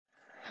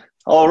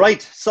All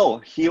right, so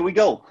here we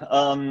go.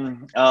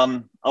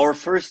 Our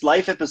first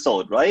live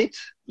episode, right?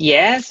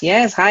 Yes,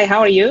 yes. Hi, how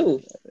are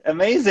you?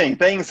 Amazing,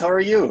 thanks. How are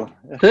you?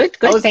 Good,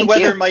 good. How's the Thank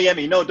weather you. in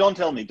Miami? No, don't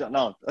tell me.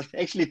 No,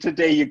 actually,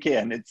 today you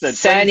can. It's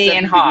Sunny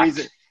and 27 degrees.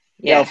 hot.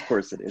 Yeah, Yeah. of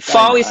course it is. I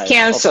Fall know. is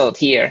canceled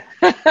here.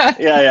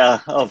 Yeah,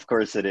 of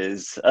course it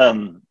is.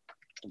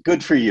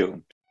 Good for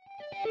you.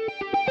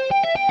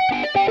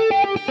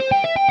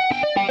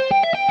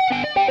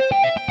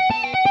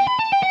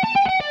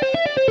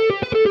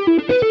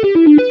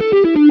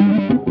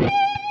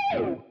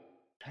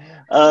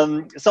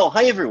 So,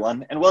 hi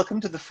everyone, and welcome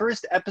to the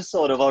first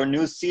episode of our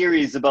new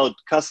series about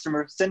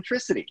customer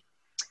centricity.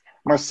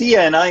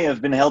 Marcia and I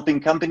have been helping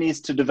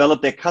companies to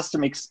develop their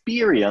customer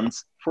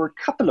experience for a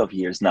couple of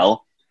years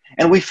now,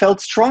 and we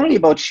felt strongly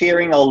about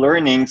sharing our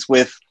learnings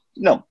with,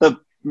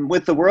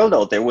 with the world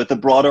out there, with the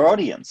broader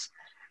audience.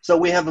 So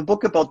we have a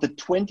book about the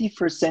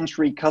 21st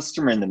century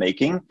customer in the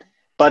making,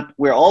 but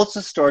we're also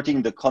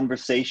starting the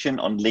conversation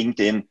on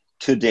LinkedIn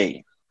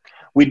today.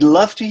 We'd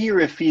love to hear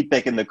your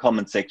feedback in the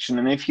comment section,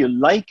 and if you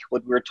like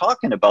what we're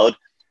talking about,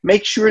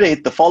 make sure to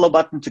hit the follow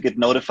button to get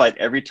notified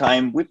every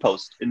time we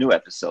post a new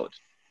episode.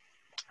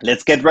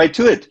 Let's get right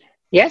to it.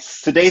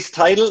 Yes. Today's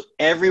title,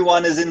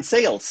 Everyone is in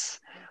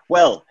Sales.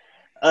 Well,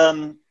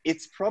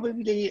 it's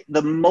probably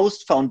the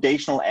most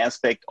foundational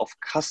aspect of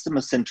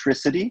customer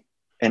centricity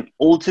and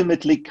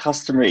ultimately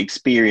customer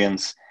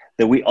experience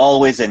that we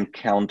always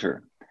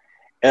encounter.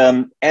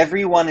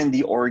 Everyone in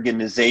the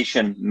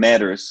organization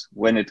matters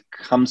when it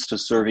comes to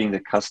serving the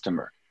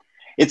customer.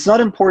 It's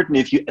not important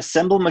if you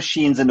assemble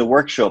machines in the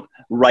workshop,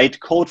 write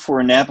code for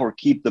an app, or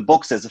keep the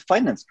books as a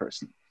finance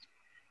person.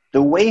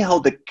 The way how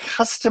the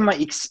customer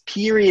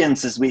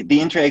experiences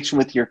the interaction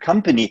with your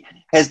company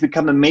has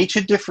become a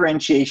major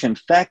differentiation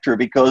factor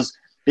because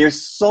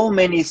there's so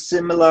many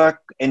similar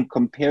and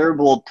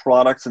comparable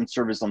products and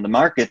services on the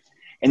market,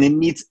 and it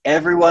needs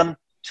everyone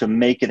to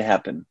make it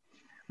happen.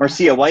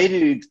 Marcia, why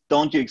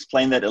don't you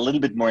explain that a little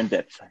bit more in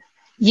depth?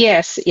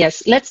 Yes,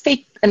 yes. Let's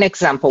take an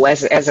example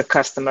as a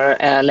customer.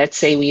 Let's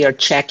say we are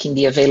checking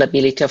the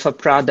availability of a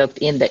product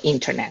in the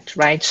internet,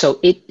 right?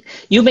 So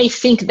you may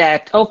think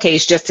that, okay,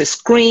 it's just a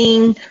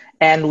screen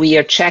and we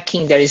are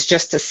checking there is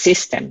just a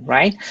system,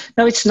 right?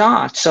 No, it's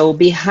not. So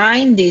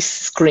behind this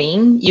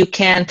screen, you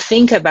can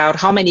think about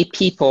how many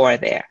people are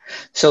there.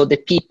 So the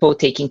people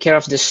taking care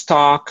of the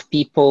stock,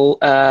 people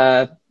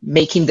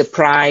making the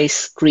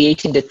price,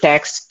 creating the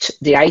text,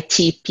 the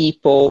IT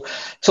people.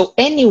 So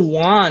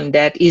anyone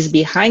that is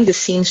behind the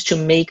scenes to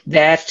make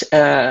that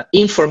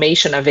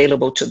information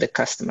available to the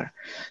customer.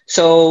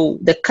 So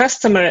the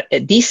customer,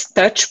 this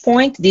touch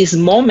point, this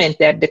moment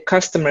that the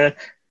customer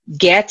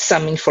gets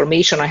some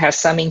information or has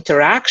some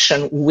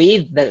interaction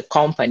with the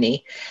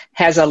company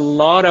has a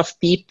lot of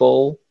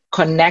people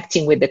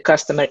connecting with the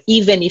customer,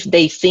 even if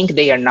they think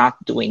they are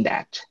not doing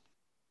that.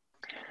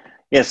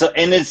 Yeah,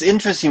 and it's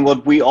interesting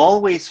what we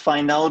always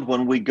find out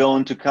when we go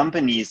into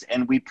companies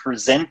and we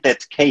present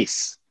that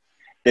case,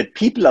 that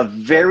people are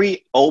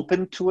very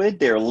open to it.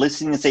 They're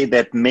listening and say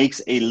that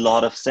makes a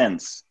lot of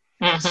sense.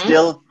 Mm-hmm.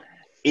 Still,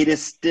 it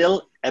is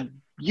still a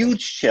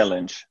huge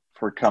challenge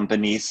for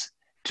companies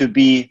to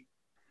be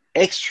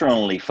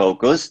externally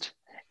focused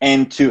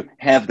and to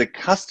have the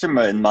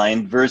customer in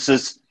mind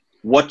versus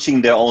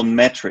watching their own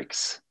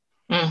metrics.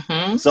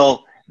 Mm-hmm.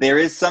 So there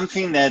is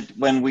something that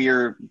when we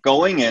are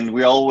going in,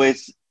 we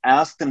always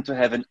ask them to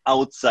have an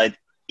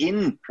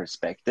outside-in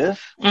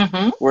perspective.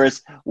 Mm-hmm.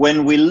 Whereas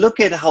when we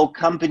look at how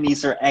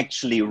companies are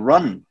actually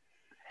run,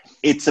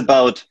 it's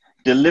about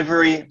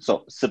delivery,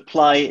 so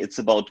supply, it's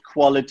about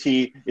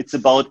quality, it's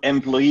about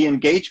employee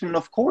engagement.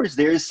 Of course,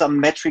 there is some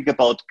metric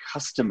about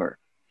customer,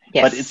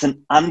 yes, but it's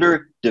an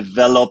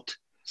underdeveloped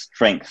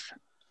strength.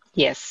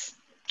 Yes,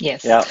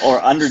 yes. Yeah,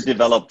 or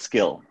underdeveloped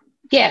skill.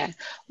 Yeah,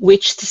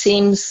 which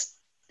seems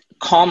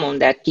common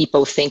that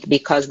people think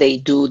because they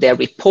do their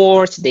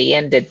reports, they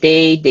end the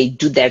day, they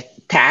do their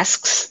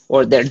tasks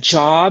or their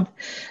job,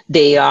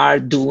 they are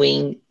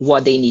doing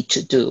what they need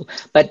to do.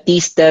 But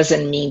this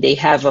doesn't mean they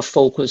have a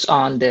focus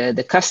on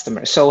the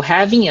customer. So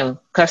having a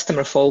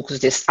customer focus,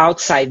 this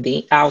outside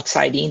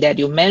in that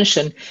you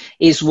mentioned,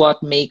 is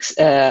what makes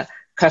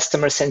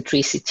customer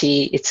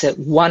centricity. It's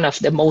one of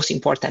the most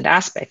important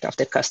aspects of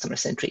the customer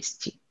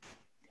centricity.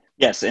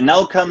 Yes, and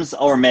now comes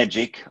our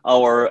magic,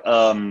 our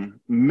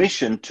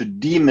mission to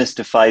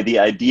demystify the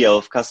idea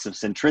of customer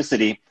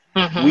centricity.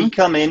 Mm-hmm. We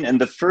come in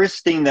and the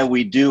first thing that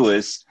we do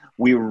is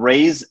we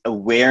raise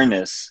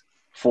awareness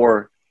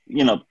for,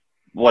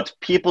 what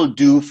people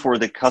do for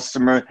the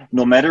customer,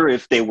 no matter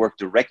if they work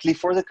directly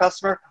for the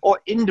customer or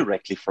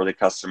indirectly for the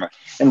customer.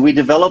 And we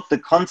develop the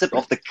concept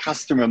of the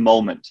customer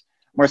moment.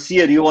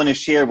 Marcia, do you want to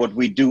share what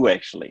we do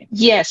actually?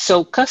 Yes,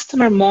 so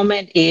customer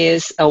moment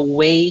is a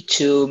way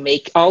to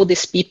make all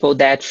these people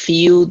that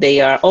feel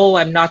they are,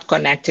 I'm not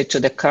connected to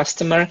the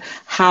customer,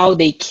 how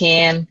they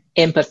can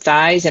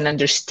empathize and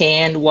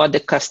understand what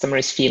the customer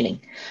is feeling.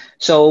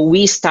 So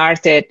we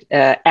started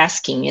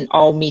asking in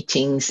all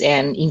meetings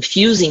and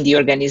infusing the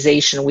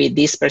organization with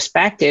this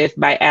perspective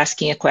by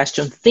asking a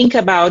question, think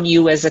about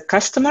you as a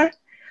customer.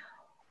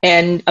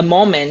 and a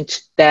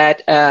moment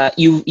that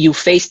you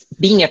faced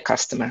being a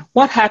customer.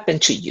 What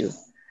happened to you?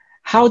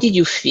 How did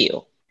you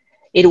feel?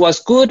 It was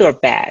good or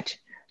bad?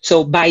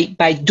 So by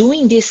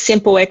doing this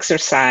simple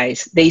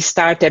exercise, they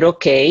started,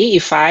 okay,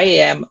 if I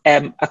am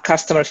a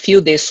customer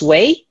feel this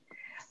way,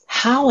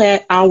 how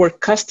our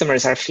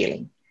customers are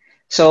feeling.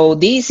 So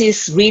this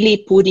is really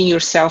putting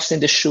yourselves in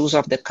the shoes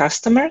of the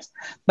customers,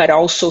 but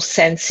also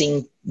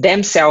sensing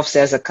themselves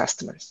as a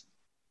customers.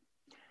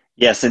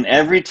 Yes, and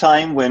every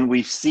time when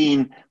we've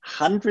seen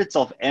hundreds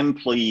of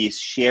employees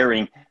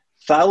sharing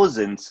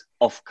thousands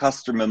of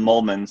customer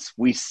moments,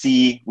 we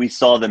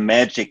saw the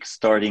magic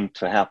starting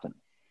to happen.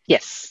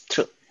 Yes,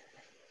 true.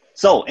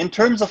 So in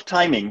terms of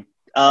timing,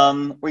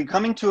 we're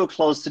coming to a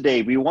close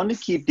today. We want to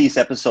keep these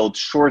episodes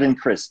short and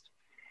crisp.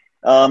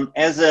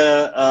 As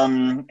a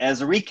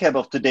recap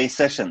of today's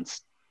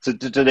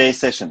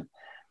session,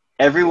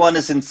 everyone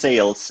is in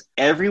sales.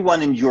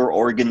 Everyone in your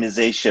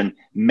organization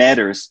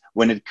matters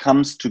when it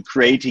comes to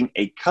creating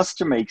a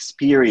customer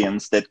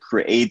experience that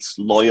creates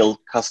loyal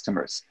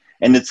customers.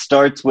 And it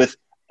starts with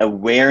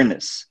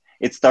awareness.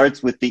 It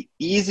starts with the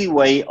easy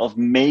way of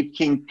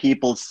making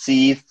people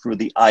see through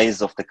the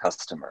eyes of the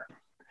customer.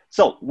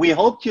 So we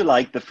hope you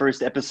liked the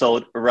first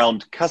episode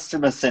around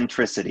customer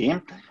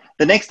centricity.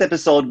 The next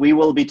episode, we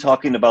will be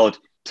talking about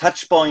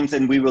touch points,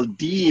 and we will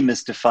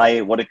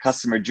demystify what a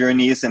customer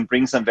journey is and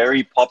bring some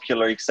very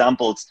popular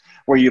examples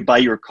where you buy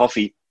your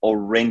coffee or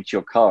rent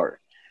your car.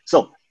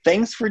 So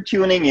thanks for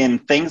tuning in.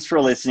 Thanks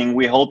for listening.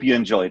 We hope you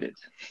enjoyed it.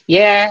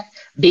 Yeah,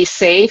 be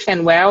safe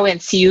and well,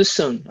 and see you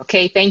soon.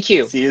 Okay, thank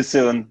you. See you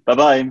soon.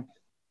 Bye-bye.